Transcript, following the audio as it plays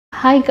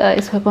Hi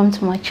guys, welcome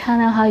to my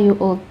channel. How you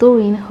all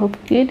doing? Hope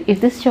good.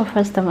 If this is your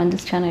first time on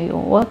this channel, you're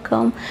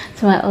welcome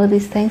to my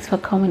audience. Thanks for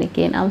coming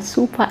again. I'm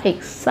super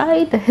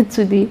excited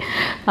today.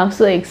 I'm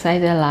so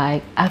excited.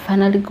 Like, I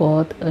finally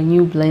got a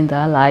new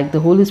blender. Like, the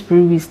Holy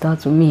Spirit reached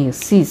out to me.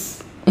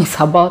 Sis, it's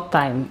about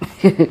time.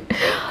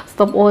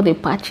 Stop all the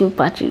patching.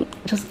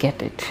 Just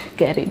get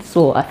it.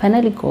 So I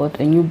finally got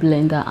a new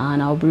blender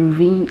and I'll be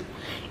reviewing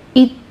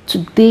it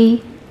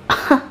today.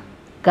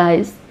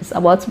 Guys, it's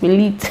about to be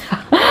lit.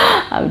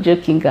 I'm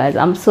joking, guys.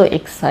 I'm so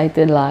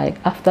excited.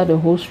 Like, after the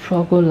whole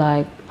struggle,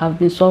 like, I've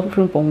been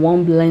suffering from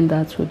one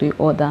blender to the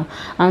other,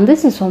 and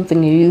this is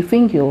something you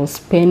think you're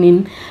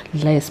spending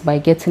less by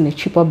getting a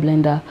cheaper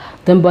blender,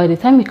 then by the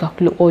time you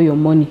calculate all your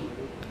money,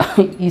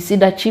 you see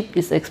that cheap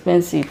is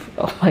expensive.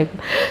 Oh my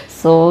god.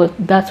 So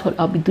that's what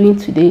I'll be doing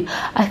today.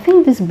 I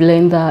think this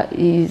blender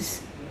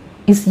is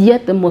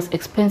yet the most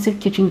expensive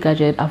kitchen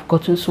gadget I've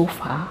gotten so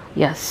far.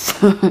 Yes.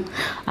 I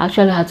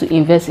actually had to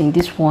invest in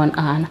this one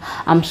and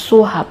I'm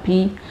so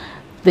happy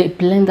the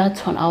blender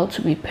turned out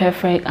to be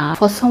perfect. And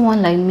for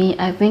someone like me,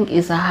 I think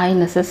it's a high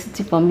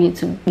necessity for me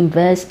to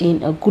invest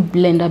in a good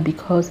blender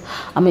because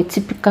I'm a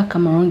typical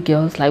Cameroon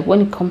girl. Like,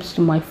 when it comes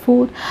to my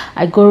food,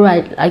 I go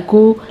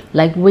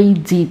like way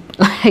deep.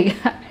 Like,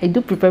 I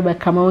do prepare my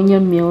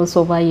Cameroonian meals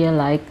over here,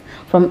 like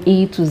from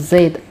A to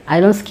Z. I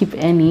don't skip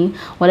any.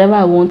 Whatever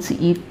I want to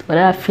eat,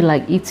 whatever I feel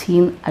like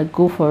eating, I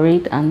go for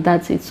it, and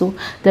that's it. So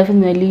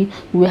definitely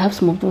we have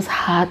some of those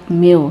hard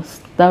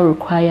meals that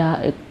require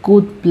a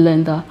good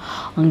blender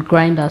and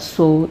grinder,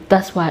 so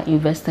that's why I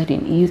invested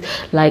in it.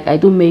 Like, I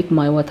do make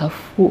my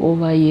waterful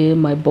over here,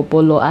 my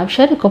bobolo. I've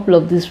shared a couple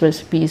of these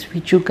recipes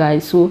with you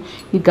guys, so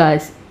you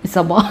guys, it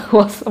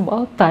was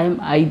about time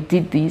I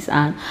did this,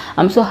 and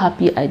I'm so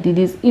happy I did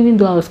this, even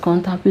though I was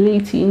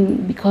contemplating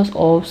because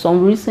of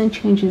some recent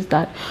changes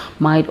that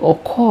might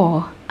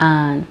occur,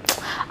 and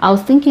I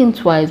was thinking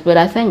twice, but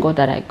I thank God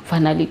that I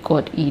finally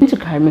got it. To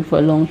carry me for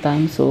a long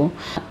time. So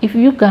if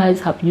you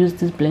guys have used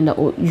this blender,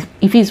 or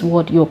if it's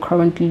what you're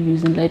currently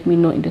using, let me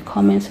know in the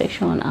comment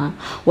section and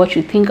what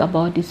you think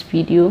about this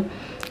video.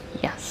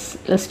 Yes,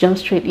 let's jump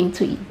straight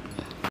into it.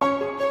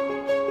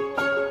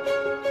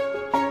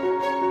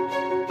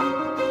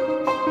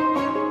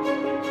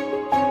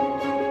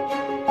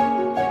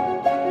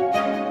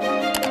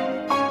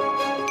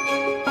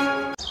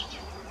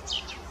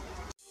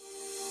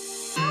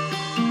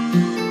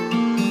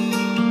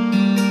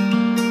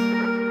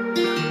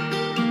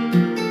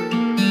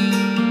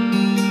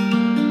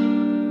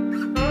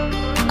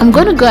 I'm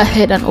gonna go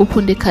ahead and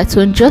open the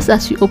carton. Just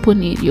as you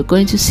open it, you're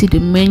going to see the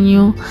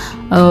menu.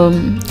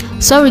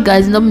 Sorry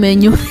guys, not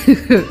menu.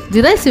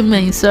 Did I say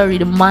menu? Sorry,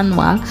 the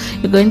manual.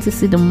 You're going to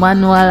see the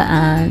manual,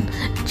 and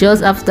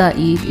just after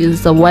it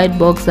is the white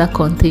box that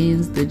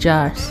contains the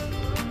jars.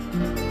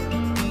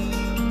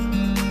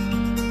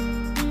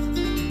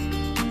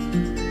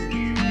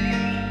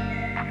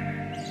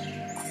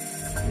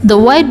 The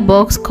white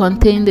box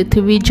contains the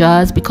 3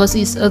 jars because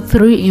it's a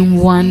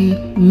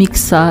 3-in-1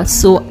 mixer.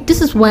 So this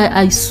is why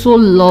I so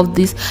love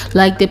this.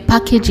 Like, the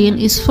packaging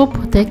is so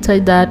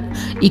protected that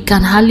it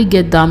can hardly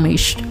get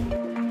damaged.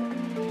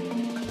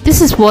 This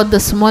is what the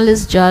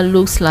smallest jar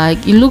looks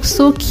like. It looks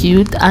so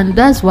cute, and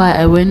that's why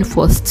I went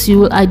for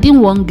steel. I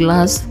didn't want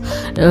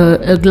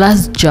a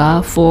glass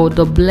jar for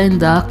the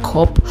blender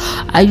cup.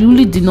 I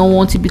really did not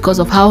want it because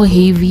of how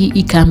heavy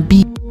it can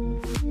be.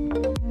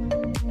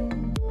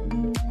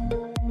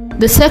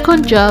 The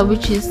second jar,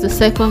 which is the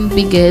second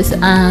biggest,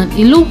 and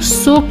it looks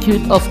so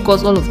cute. Of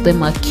course, all of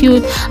them are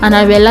cute, and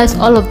I realized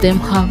all of them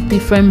have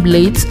different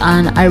blades,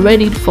 and I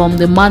read it from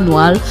the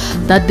manual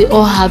that they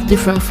all have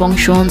different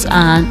functions,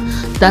 and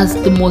that's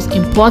the most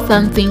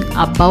important thing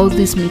about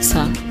this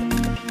mixer.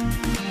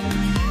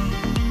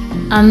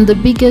 And the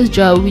biggest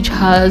jar, which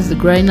has the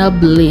grinder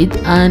blade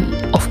and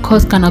of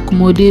course can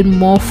accommodate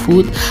more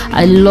food.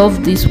 I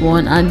love this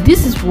one, and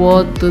this is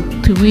what the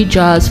 3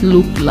 jars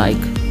look like.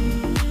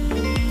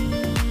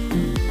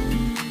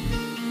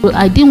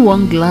 I didn't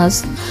want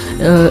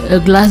a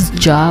glass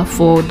jar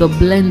for the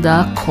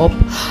blender cup.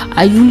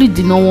 I really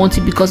did not want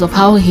it because of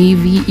how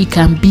heavy it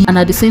can be, and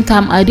at the same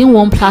time I didn't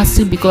want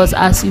plastic because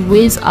as it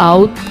weighs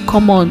out,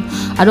 come on,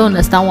 I don't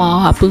understand what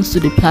happens to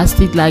the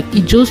plastic. Like,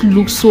 it just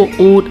looks so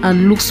old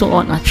and looks so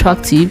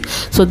unattractive.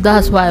 So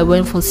that's why I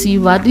went for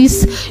silver.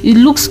 It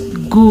looks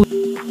good.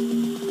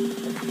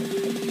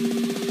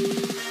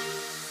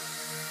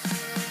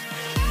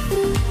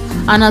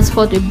 And as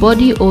for the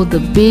body or the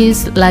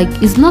base, like,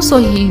 it's not so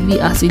heavy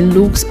as it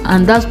looks,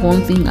 and that's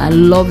one thing I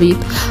love it.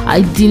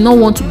 I did not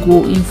want to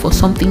go in for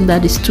something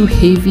that is too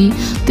heavy.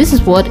 This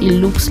is what it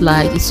looks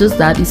like. It's just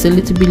that it's a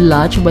little bit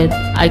large, but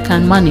I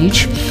can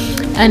manage.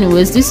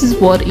 Anyways, this is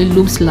what it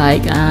looks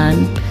like,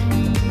 and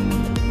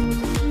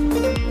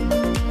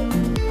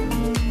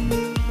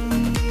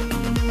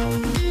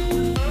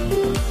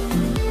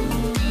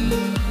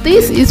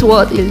this is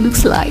what it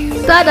looks like.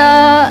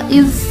 Ta-da!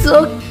 It's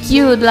so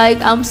cute. Like,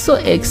 I'm so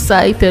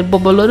excited.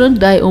 Bobolo don't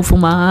die off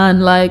my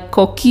hand like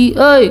cocky.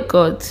 Oh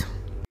god.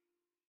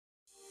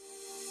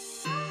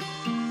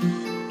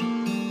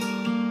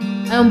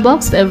 I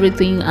unboxed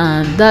everything,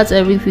 and that's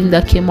everything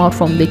that came out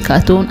from the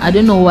carton. I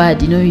don't know why I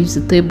did not use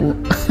the table.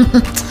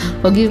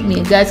 Forgive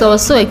me guys, I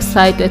was so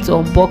excited to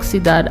unbox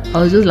it that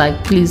I was just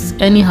like, please,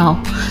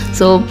 anyhow.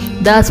 So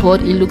that's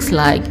what it looks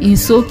like.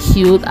 It's so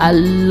cute. I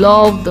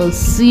love the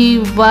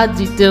silver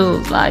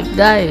details, like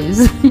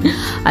guys.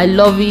 I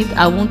love it.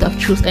 I won't have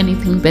chosen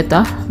anything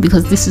better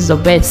because this is the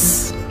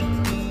best.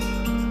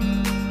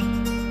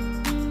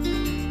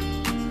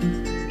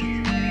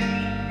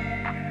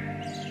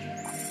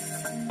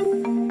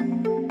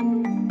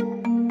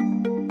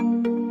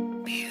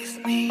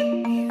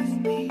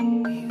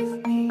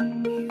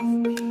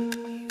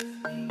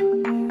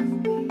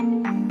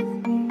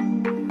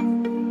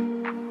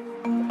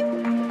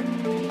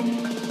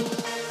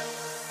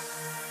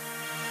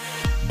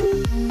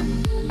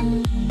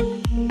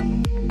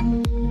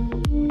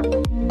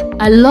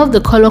 I love the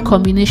color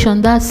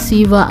combination, that's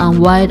silver and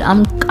white.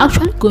 I'm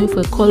actually going for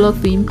a color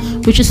theme,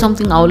 which is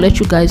something I'll let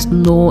you guys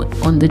know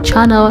on the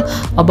channel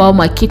about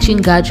my kitchen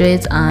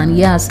gadgets. And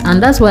yes,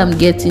 and that's why I'm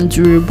getting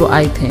durable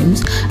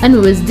items.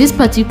 Anyways, this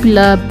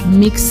particular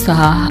mixer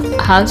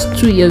has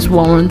 2 years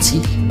warranty,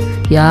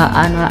 yeah,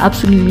 and I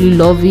absolutely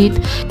love it,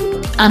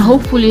 and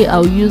hopefully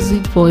I'll use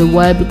it for a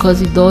while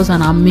because it does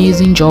an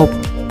amazing job.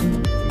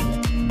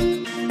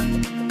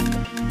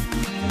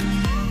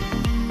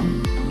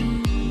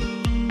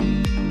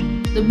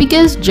 The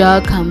biggest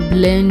jar can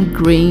blend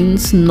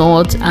grains,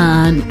 nuts,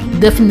 and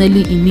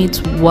definitely it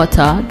needs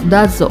water.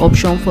 That's the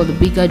option for the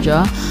bigger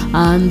jar.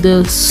 And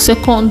the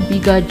second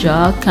bigger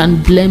jar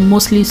can blend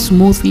mostly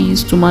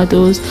smoothies,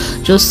 tomatoes,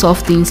 just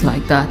soft things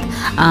like that.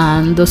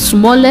 And the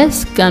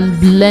smallest can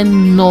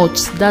blend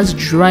nuts, that's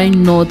dry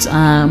nuts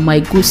and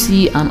my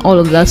Egusi and all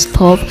of that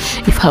stuff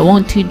if I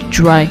want it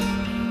dry.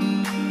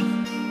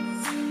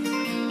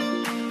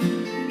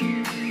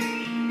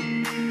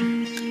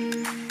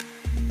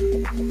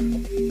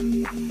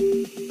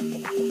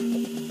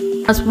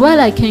 As well,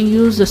 I can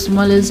use the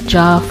smallest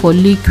jar for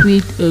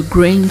liquid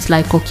grains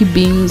like coffee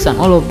beans and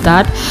all of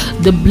that.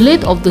 The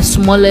blade of the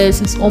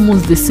smallest is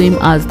almost the same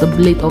as the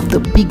blade of the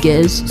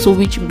biggest, so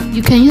which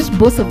you can use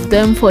both of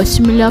them for a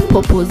similar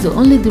purpose. The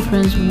only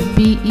difference will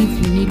be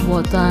if you need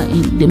water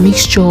in the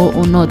mixture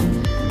or not.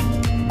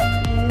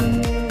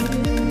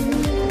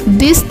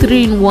 This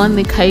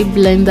 3-in-1 Nikai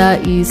blender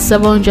is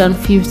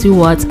 750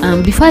 watts.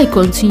 And before I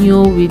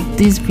continue with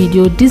this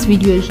video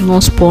is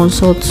not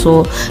sponsored,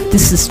 so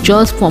this is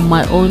just from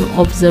my own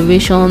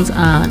observations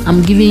and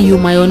I'm giving you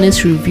my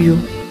honest review.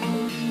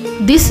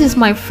 This is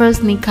my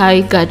first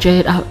Nikai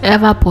gadget I've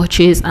ever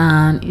purchased,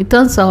 and it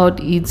turns out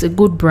it's a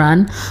good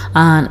brand,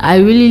 and I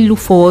really look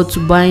forward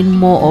to buying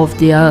more of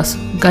their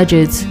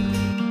gadgets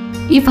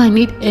if I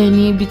need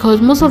any,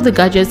 because most of the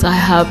gadgets I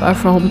have are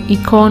from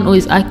Icon or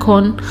is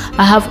Icon.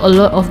 I have a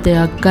lot of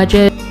their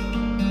gadgets,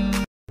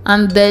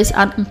 and there's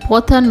an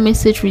important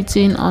message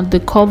written on the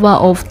cover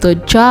of the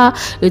jar.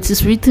 It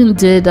is written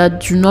there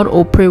that do not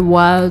operate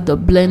while the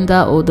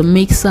blender or the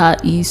mixer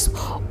is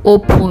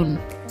open.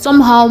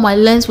 Somehow my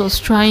lens was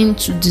trying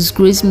to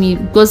disgrace me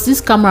because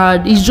this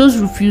camera is just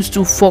refused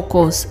to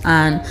focus,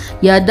 and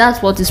yeah,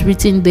 that's what is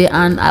written there.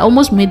 And I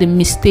almost made a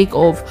mistake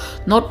of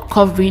not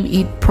covering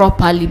it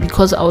properly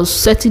because I was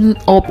setting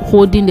up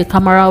holding the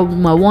camera with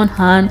my one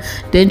hand,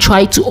 then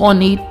try to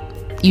on it,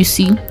 you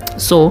see.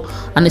 So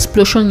an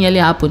explosion nearly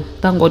happened.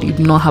 Thank God it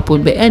did not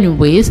happen, but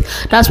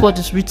anyways, that's what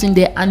is written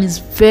there, and it's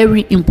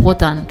very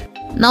important.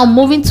 Now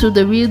moving to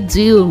the real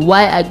deal,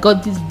 why I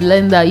got this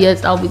blender.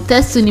 Yes, I'll be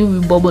testing it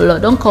with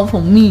Bobolo. Don't come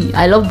for me,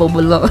 I love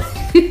Bobolo.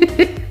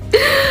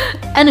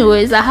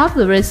 Anyways, I have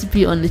the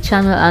recipe on the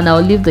channel and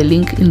I'll leave the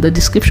link in the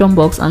description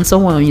box and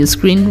somewhere on your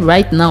screen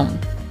right now.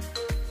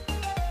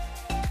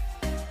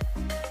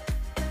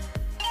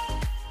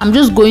 I'm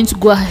just going to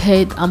go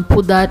ahead and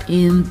put that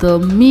in the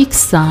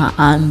mixer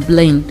and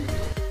blend.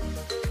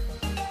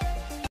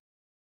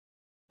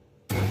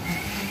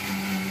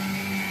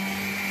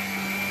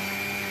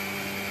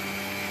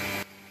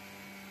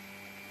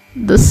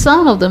 The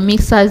sound of the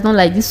mixer is not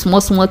like these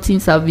small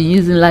things I've been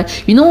using,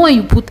 like, you know, when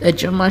you put a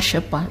German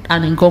Shepherd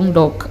and a gum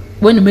dog,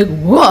 when you make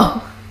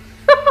whoa.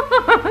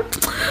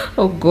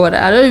 Oh god,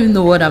 I don't even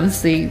know what I'm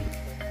saying.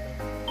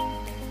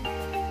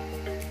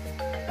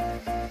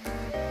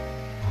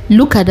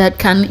 Look at that.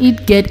 Can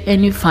it get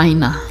any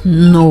finer?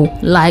 No,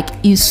 like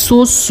it's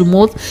so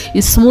smooth.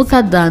 It's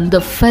smoother than the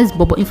first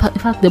Bobolo. In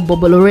fact the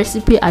Bobolo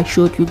recipe I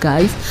showed you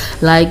guys.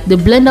 Like the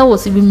blender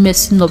was even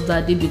messing up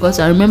that day because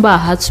I remember I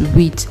had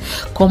to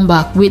come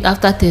back wait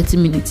after 30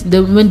 minutes.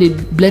 Then when the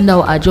blender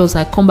will adjust,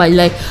 I come back,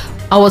 like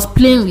I was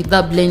playing with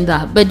that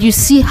blender. But you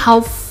see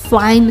how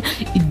fine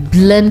it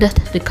blended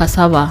the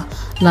cassava.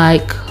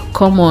 Like,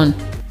 come on.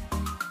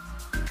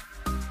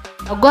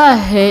 I'll go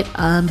ahead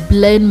and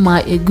blend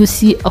my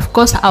Egusi. Of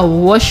course,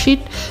 I'll wash it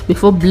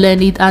before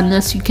blend it, and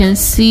as you can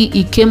see,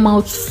 it came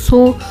out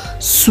so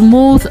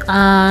smooth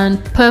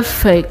and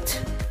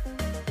perfect.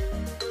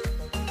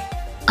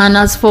 And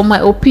as for my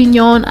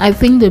opinion, I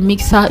think the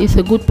mixer is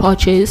a good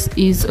purchase,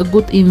 is a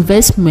good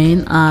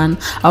investment, and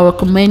I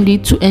recommend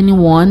it to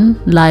anyone.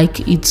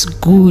 Like, it's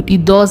good,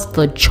 it does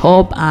the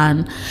job,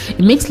 and it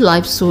makes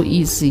life so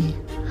easy.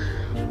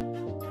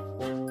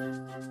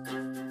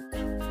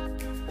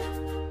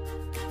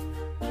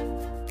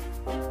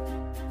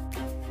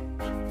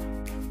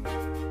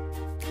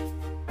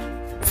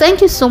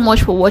 Thank you so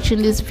much for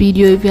watching this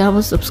video. If you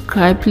haven't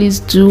subscribed, please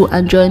do,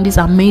 and join this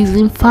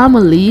amazing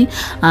family.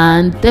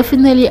 And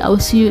definitely I'll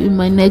see you in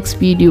my next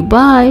video.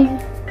 Bye.